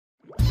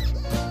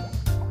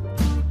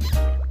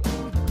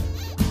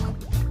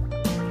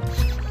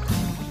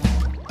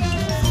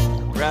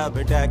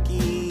Rubber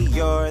ducky,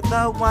 you're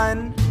the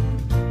one.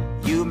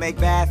 You make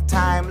bath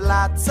time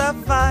lots of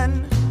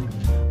fun.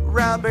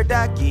 Rubber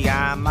ducky,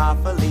 I'm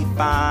awfully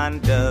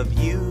fond of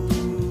you.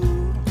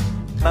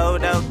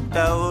 Bodo,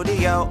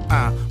 bodio,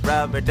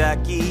 rubber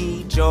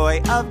ducky,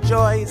 joy of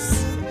joys.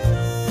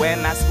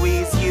 When I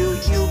squeeze you,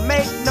 you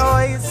make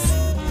noise.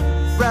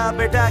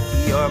 Rubber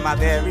ducky, you're my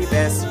very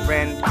best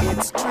friend,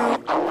 it's true.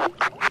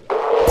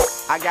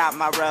 I got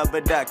my rubber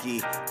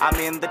ducky, I'm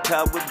in the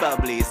tub with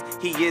bubblies.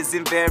 He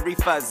isn't very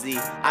fuzzy,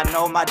 I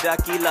know my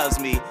ducky loves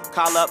me.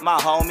 Call up my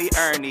homie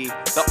Ernie,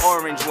 the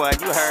orange one,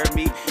 you heard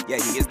me. Yeah,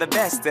 he is the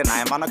best and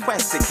I am on a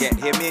quest to get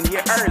him in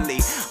here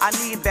early. I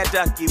need that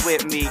ducky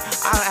with me,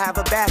 I'll have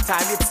a bad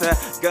time.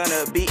 It's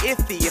gonna be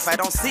iffy if I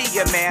don't see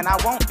you, man, I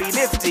won't be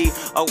nifty.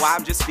 Oh,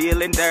 I'm just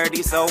feeling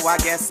dirty, so I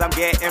guess I'm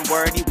getting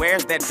wordy.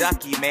 Where's that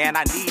ducky, man?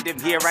 I need him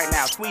here right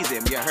now. Squeeze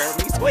him, you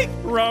heard me? Squeak!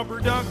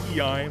 Rubber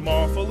ducky, I'm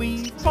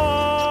awfully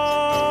fond